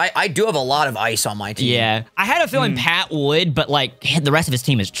 though, because I do have a lot of ice on my team. Yeah. I had a feeling Pat would, but, like, the rest of his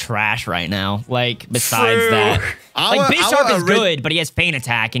team is trash right now. Like, besides that. Like, Bisharp is good, but he has Feint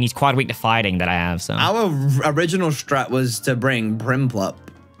Attack, and he's quad weak to fighting that I have, so. Our original strat was to bring Primplup.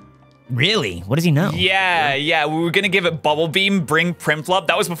 Really? What does he know? Yeah. We were gonna give it Bubble Beam, bring Primplup.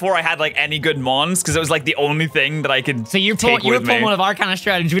 That was before I had like any good mons, because it was like the only thing that I could. So you were pulling one of our kind of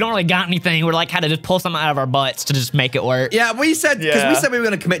strategies. We don't really got anything. We're like had to just pull something out of our butts to just make it work. Yeah, we said because we said we were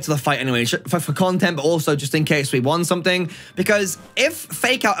gonna commit to the fight anyway for content, but also just in case we won something. Because if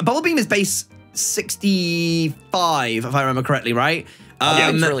Fake Out, Bubble Beam is base 65, if I remember correctly, right? Yeah,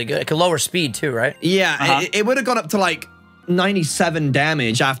 it's really good. It could lower speed too, right? Yeah, it would have gone up to like 97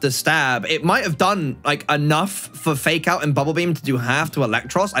 damage after stab. It might have done like enough for Fake Out and Bubble Beam to do half to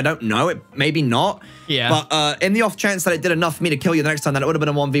Electros. I don't know. It maybe not. Yeah. But in the off chance that it did enough for me to kill you the next time, that it would have been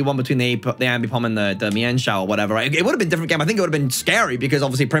a 1v1 between the Ambipom and the Mienshao or whatever. Right? It would have been a different game. I think it would have been scary because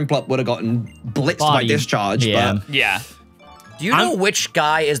obviously Primplup would have gotten blitzed by Discharge. Yeah. But do you know which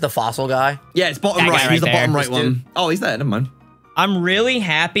guy is the fossil guy? Yeah, it's bottom right. He's the bottom right one. Oh, he's there. Never mind. I'm really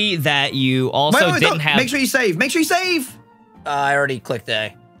happy that you also didn't have. Make sure you save. Make sure you save. I already clicked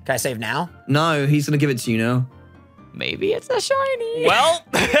A. Can I save now? No, he's gonna give it to you now. Maybe it's a shiny. Well,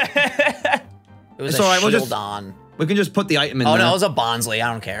 it was a Shieldon. We can just put the item in there. Oh, no, it was a Bonsley.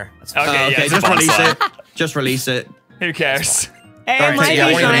 I don't care. Okay, just release it. Just release it. Who cares? Hey, All it right, so might yeah,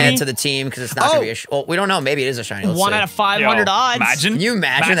 be we're gonna shiny. add to the team because it's not gonna be a. Well, we don't know. Maybe it is a shiny. Let's 1 see. out of 500 Yo, odds. Imagine. Can you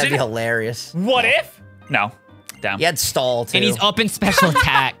imagine? That'd be hilarious. What if? No. Damn. He had stall too. And he's up in special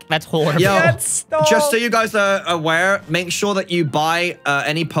attack. That's horrible. Yo, That's just so you guys are aware, make sure that you buy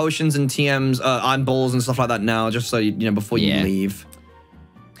any potions and TMs, iron balls and stuff like that now, just so you know before you leave.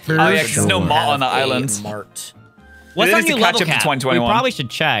 Oh yeah, 'cause there's no malt on the Have a island. Mart. What's It our needs to new catch level up to cap? 2021. We probably should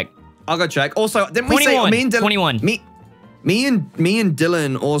check. I'll go check. Also, didn't we say 21, me and Dylan, 21. Me and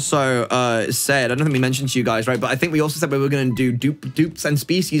Dylan also said, I don't think we mentioned to you guys, right? But I think we also said we were going to do dupes and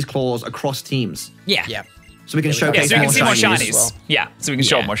species claws across teams. Yeah. Yeah. So we can Yeah, showcase so we can see more shinies. shinies. as well. Yeah, so we can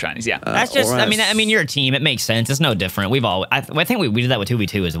show Yeah. up more shinies. Yeah. That's just, ORAS. I mean, you're a team. It makes sense. It's no different. We've all, I think we did that with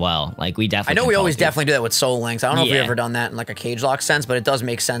 2v2 as well. Like, we definitely. I know can we call always it. definitely do that with soul links. I don't know if we've Yeah. ever done that in like a Cagelocke sense, but it does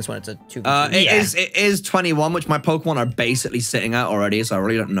make sense when it's a 2v2. It is 21, which my Pokemon are basically sitting at already, so I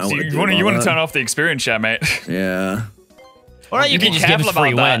really don't know So what to do you want about to that. turn off the experience chat, mate. Yeah. Or you Be can just give us a careful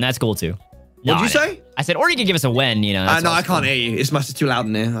free about that. win. That's cool too. What'd you I say? I said, or you can give us a win. You know. That's No, I also can't cool. hear you. It's too loud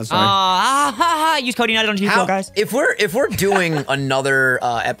in here. I'm sorry. Use Code United on G4, guys. If we're doing another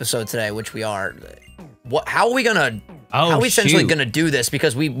episode today, which we are, how are we gonna? how are we essentially shoot. gonna do this?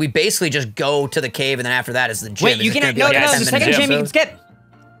 Because we basically just go to the cave and then after that is the gym. Wait, Is you it can gonna be no, like a no, the 10-minute second gym you can episode? skip.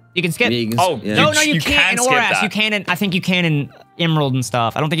 You can skip. Yeah, you can- Oh, yeah. No, you you can't can in skip ORAS. that. You can in, I think you can in Emerald and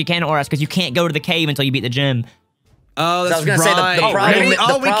stuff. I don't think you can in ORAS because you can't go to the cave until you beat the gym. Oh, that's I was gonna say, the right. problem- Really? the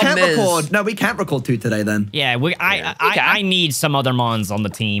Oh, we can't problem is- record. No, we can't record 2 today then. Yeah, can. I need some other mons on the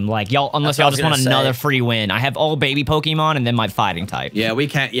team. Like y'all, unless That's what I y'all was just want gonna another say. free win. I have all baby Pokemon and then my fighting type. Yeah, we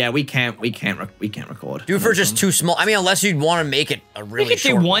can't. Yeah, we can't record. Dude, for just too small. I mean, unless you'd want to make it a We really could do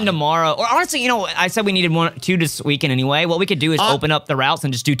short one tomorrow. Or honestly, you know, I said we needed 2 this weekend anyway. What we could do is open up the routes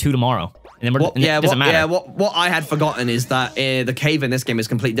and just do 2 tomorrow. And then What, and it doesn't matter. what I had forgotten is that the cave in this game is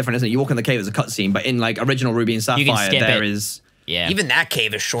completely different, isn't it? You walk in the cave as a cutscene, but in like original Ruby and You can Sapphire, skip there it. is. Yeah. Even that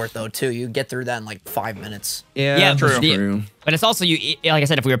cave is short though too. You get through that in like 5 minutes. Yeah, Yeah, true. true. But it's also like I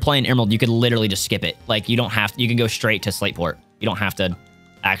said, if we were playing Emerald, you could literally just skip it. Like you don't have. You can go straight to Slateport. You don't have to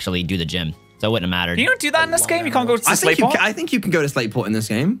actually do the gym. So it wouldn't have mattered. Can you not do that in this game? You can't go to I think, you Slateport? I think you can go to Slateport in this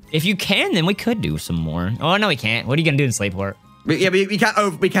game. If you can, then we could do some more. Oh no, we can't. What are you gonna do in Slateport? Yeah,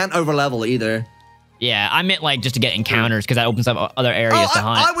 but we can't over level either. Yeah, I meant like just to get encounters because that opens up other areas to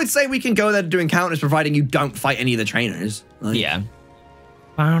hunt. I would say we can go there to do encounters, providing you don't fight any of the trainers. Like, Yeah.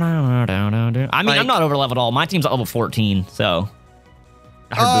 I mean, I'm not over level at all. My team's at level 14, so.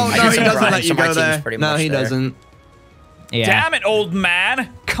 Oh I no, did he some doesn't grinding, let you so my go team's there. pretty No, much he there. doesn't. Yeah. Damn it, old man.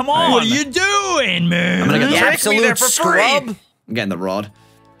 Come on. What are you doing, man? I'm gonna get The the, Trick me there absolute for free. scrub. I'm getting the rod.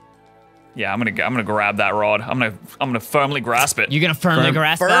 Yeah, I'm gonna grab that rod. I'm gonna firmly grasp it. You're gonna firmly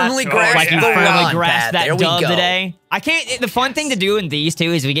grasp Firmly that? grasp like you the firmly rod, grasp Pat. that There we dub go. today. I can't. The fun thing to do in these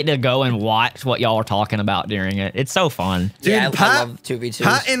two is we get to go and watch what y'all are talking about during it. It's so fun. Dude, Yeah, I Pat, love 2v2s.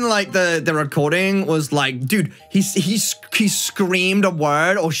 Pat in like the recording was like, dude, he screamed a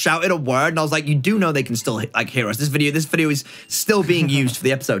word or shouted a word, and I was like, you do know they can still like hear us. This video is still being used for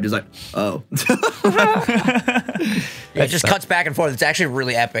the episode. He's like, oh. Yeah, it just cuts back and forth. It's actually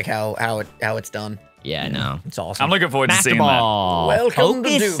really epic how it's done. Yeah, no. It's awesome. I'm looking forward to seeing that. Basketball. Welcome to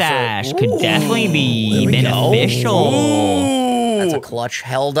Focus Doofer. Sash could Ooh, definitely be there we go. beneficial. That's a clutch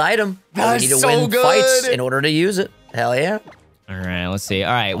held item. That's we need to so win good. fights in order to use it. Hell yeah. All right, let's see.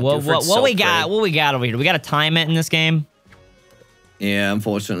 All right, Doofer's what so we got? pretty. What we got over here? Do we got to time it in this game? Yeah,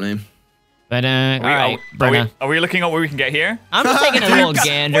 unfortunately. But all right, Brenna. Are we looking at what we can get here? I'm just taking a little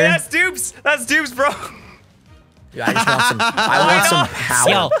gander. Wait, that's dupes. That's dupes, bro. Dude, I just want some. I want some power.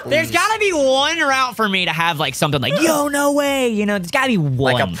 Yo, there's please. gotta be one route for me to have like something like, yo, no way, you know, there's gotta be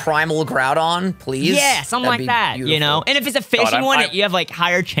one. Like a primal Groudon, please. yeah, something That'd like be that, you beautiful. know? And if it's a fishing I'm- one, I'm- you have like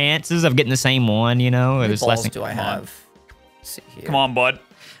higher chances of getting the same one, you know? How many There's less balls than- do I have? Let's see here. Come on, bud.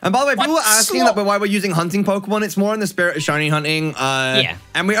 And by the way, people What? are asking that why we're using hunting Pokemon. It's more in the spirit of shiny hunting. Yeah.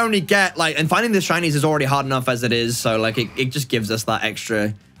 And we only get like, and finding the shinies is already hard enough as it is. So like, it just gives us that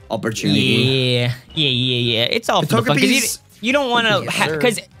extra opportunity. Yeah. It's all for the fun. 'Cause Togepi's- you don't want to, Yes, sir.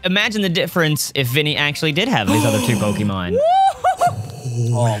 because imagine the difference if Vinny actually did have these other two Pokemon.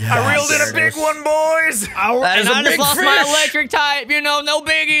 Oh, I reeled in a big one, boys. That is and a I just big lost my fish. electric type, you know, no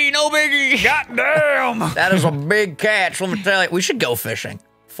biggie. God damn. That is a big catch. Let me tell you, we should go fishing.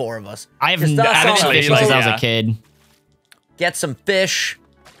 4 of us. I have Just us I on haven't a fished since I was yeah. a kid. Get some fish.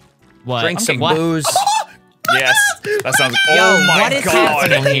 What? Drink some What? booze. Yes. That sounds. Yo, Oh my what is god.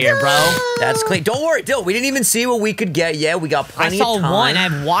 happening here, bro? That's clean. Don't worry, Dill. We didn't even see what we could get yet. We got I plenty saw of time. one. I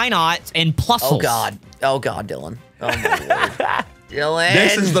have why not and Plusles. Oh god. Oh god, Dylan. Oh my lord. Dylan.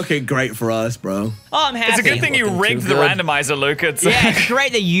 This is looking great for us, bro. Oh, I'm happy. It's a good thing you Looking rigged too the good. randomizer, Luke. It's Yeah, it's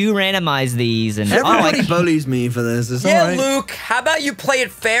great that you randomize these. And Everybody bullies me for this. It's Yeah, all right. Luke, how about you play it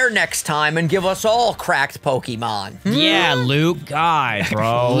fair next time and give us all cracked Pokemon? yeah, Luke, God,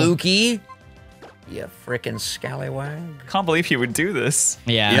 bro. Lukey, you frickin' scallywag. can't believe he would do this.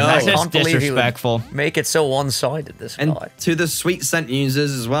 Yeah, Yo. that's I just can't believe he would disrespectful. Make it so one-sided, this And guy. to the sweet scent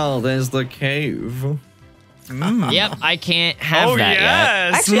users as well, there's the cave. Yep, I can't have Oh, that yes.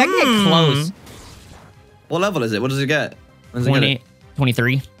 yet. Actually, I can get close. What level is it? What does it get? When does it get 20, it?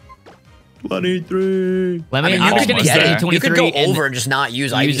 23. 23. Let me, I mean, I'm you just could going to get say it. 23. You could go and- over and just not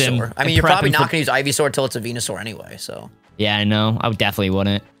use use him Ivysaur. I and mean, you're prep probably him not for- going to use Ivysaur until it's a Venusaur anyway, so. Yeah, I know. I definitely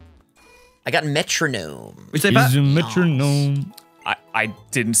wouldn't. I got Metronome. We say back? He's a metronome. I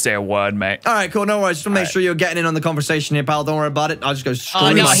didn't say a word, mate. All right, cool. No worries. Just want to make sure you're getting in on the conversation here, pal. Don't worry about it. I'll just go straight Oh,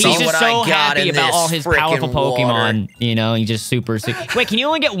 no, me he's see just what so I got happy in about this all his frickin' powerful Pokemon. water. You know, he's just super. Wait, can you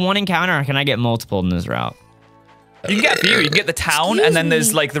only get one encounter or can I get multiple in this route? You can get a few. You can get the town, and then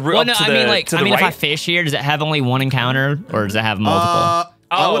there's like the route Well, up no, to I the, mean, like, to the if I right. fish here, does it have only one encounter or does it have multiple?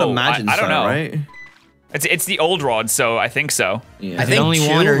 I would Oh, imagine I don't so, know. right? It's the old rod, so I think so. Yeah. I Is it think only two,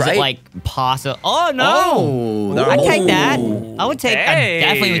 one or is right? it like possible? Oh, no. Oh, they're I'd all- take that. I would take. I Hey.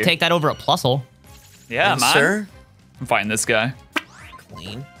 definitely would take that over a Plusle. Yeah, Yes, man. sir. I'm fighting this guy.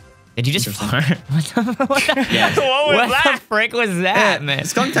 Clean. Did you just fart? What the, what the, Yeah. What was what that? the frick was that, man?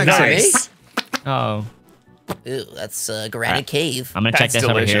 Skunk Tank Nice. Six. Oh, Ew, that's Granite Cave. I'm gonna check That's this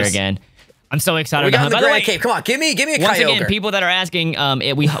over here delicious. again. I'm so excited. We to got in hunt. the By the way, Granite Cave. Come on, give me a once again, Kyogre. people that are asking,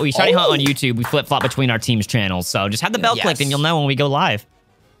 we started hunt on YouTube. We flip flop between our team's channels, so just have the bell clicked, and you'll know when we go live.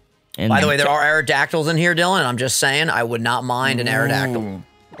 And By the way, there are Aerodactyls in here, Dylan. I'm just saying, I would not mind an Aerodactyl. Would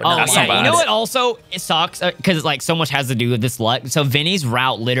Oh, not That's yeah. not mind. You know bad. what also it sucks? Because, like, so much has to do with this luck. So, Vinny's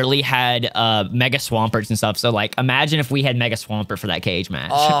route literally had Mega Swamperts and stuff. So, like, imagine if we had Mega Swampert for that cage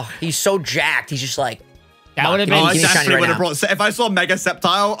match. Oh, he's so jacked. He's just like, that would have give me- Oh, I been... give me shiny definitely right would have now. brought. If I saw Mega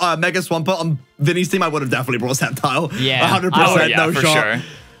Sceptile, Mega Swampert on Vinny's team, I would have definitely brought Sceptile. Yeah. 100%, Oh, yeah, no for shot. sure.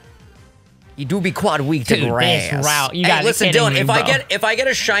 you do be quad weak to Dude, grass. this route, you hey, gotta be listen, kidding Dylan. me, If I get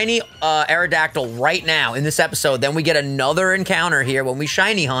a shiny Aerodactyl right now in this episode, then we get another encounter here when we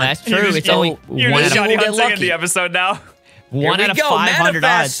shiny hunt. That's true. It's only You're one just out Johnny of, Johnny we'll get Hunting in lucky. the episode now. one we out of go, 500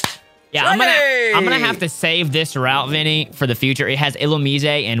 manifest. odds. Yeah, I'm gonna Shiny! have to save this route, Vinny, for the future. It has Illumise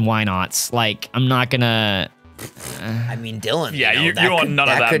and why nots. Like, I'm not gonna... I mean, Dylan. Yeah, know, you that want could- none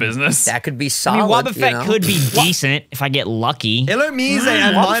of that could- business. That could be I solid. mean, Wobbuffet you know? could be decent if I get lucky. Illumise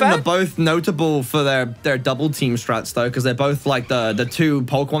and what mine was are that? both notable for their double team strats though, because they're both like the two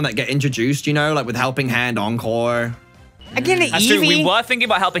Pokemon that get introduced, you know, like with Helping Hand, Encore. I get an That's true. We Eevee. were thinking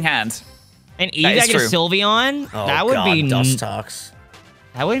about helping hand. An Eevee, That is I get a true. Sylveon. Oh, that would God, be Dustox.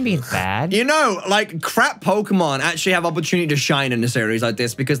 that wouldn't be bad. You know, like crap Pokemon actually have opportunity to shine in a series like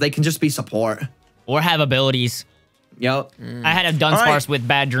this because they can just be support. Or have abilities. Yo, I had a Dunsparce Alright. with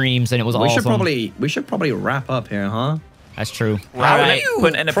bad dreams, and it was we awesome. should probably wrap up here, huh? That's true. How All would right. you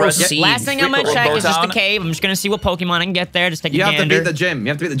put in a Proceed. present? Last thing I'm gonna Freak check is just the Robotown. cave. I'm just gonna see what Pokemon I can get there. Just take You a have to gander. beat the gym. You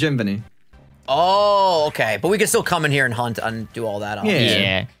have to beat the gym, Vinny. Oh, okay. But we can still come in here and hunt and do all that. Yeah.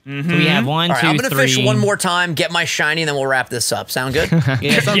 Yeah. So we have one, All right, two, I'm gonna three. fish one more time, get my shiny, and then we'll wrap this up. Sound good?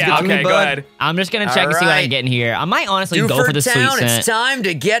 Yeah, sounds Yeah, good to me, okay, go bud. ahead. I'm just gonna check and see what I Alright. can get in here. I might honestly Due go for the town, sweet it's scent. time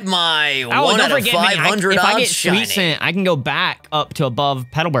to get my Oh, 1 don't out of forget, Minnie, 500 if I odds get shiny. sweet scent, I can go back up to above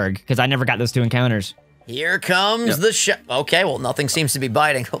Petalburg because I never got those two encounters. Here comes the Okay, well, nothing seems to be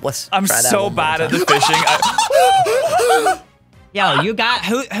biting. Let's I'm try that so one more bad at time. the fishing. Yo, you got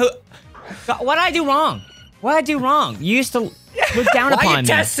who? What did I do wrong? What did I do wrong? You used to look down Why are upon you me.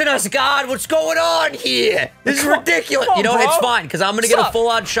 testing us, God? What's going on here? This is ridiculous. come on, You know what? It's bro. fine, because I'm going to What's get a up?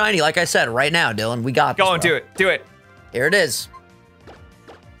 full-on shiny, like I said, right now, Dylan. We got this, Go on, bro. do it. Do it. Here it is.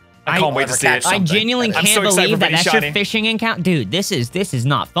 I can't wait to see it. I genuinely I'm can't so excited believe for that Vinny that's shiny. your fishing encounter. Dude, this is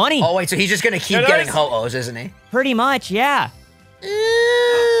not funny. Oh, wait, so he's just going to keep It getting is. ho-ohs, isn't he? Pretty much, yeah.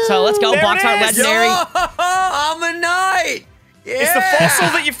 So let's go. There Box it art is. legendary. I'm a knight! Yeah! It's the fossil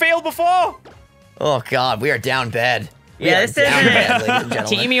that you failed before. Oh, God, we are down bad. We Yeah, are this down isn't- bad, ladies and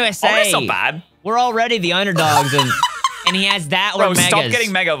gentlemen. Team USA. Oh, that's not bad. We're already the underdogs, and he has that or Bro, megas. stop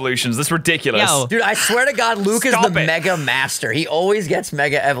getting mega evolutions. That's ridiculous. Yo. Dude, I swear to God, Luke is Stop the it. mega master. He always gets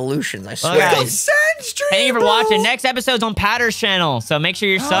mega evolutions. I swear. guys, thank you for watching. Next episode's on Patter's channel, so make sure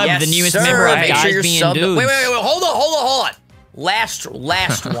you're subbed Yes, to the newest sir. member of Make Guys sure you're Being subbed. Dudes. Wait. Hold on. Last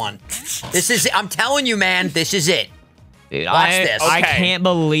one. This is it. I'm telling you, man, this is it. Dude, Watch I, this. I Okay. can't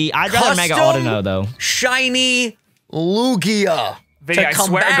believe. I'd rather Mega Audino, though. Shiny Lugia. Vinny, to I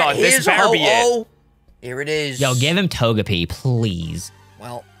swear to combat God, this his better be it. ho-oh. Here it is. Yo, give him Togepi, please.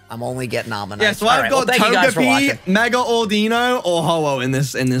 Well, I'm only getting Ammonite. Yeah, so I've got thank you guys for watching. Togepi, Mega Ordino, or Ho-Oh in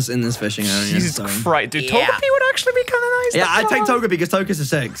this fishing area. Jesus Christ, dude. Togepi would actually be kind of nice. Yeah, I'd take Togepi because Tokus is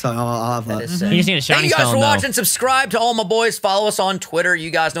sick, so I'll have that. You just need a shiny Thank you guys for stone, watching. Subscribe to all my boys. Follow us on Twitter. You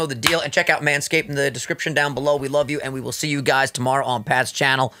guys know the deal. And check out Manscaped in the description down below. We love you, and we will see you guys tomorrow on Pat's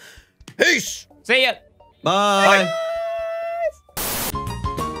channel. Peace. See ya. Bye.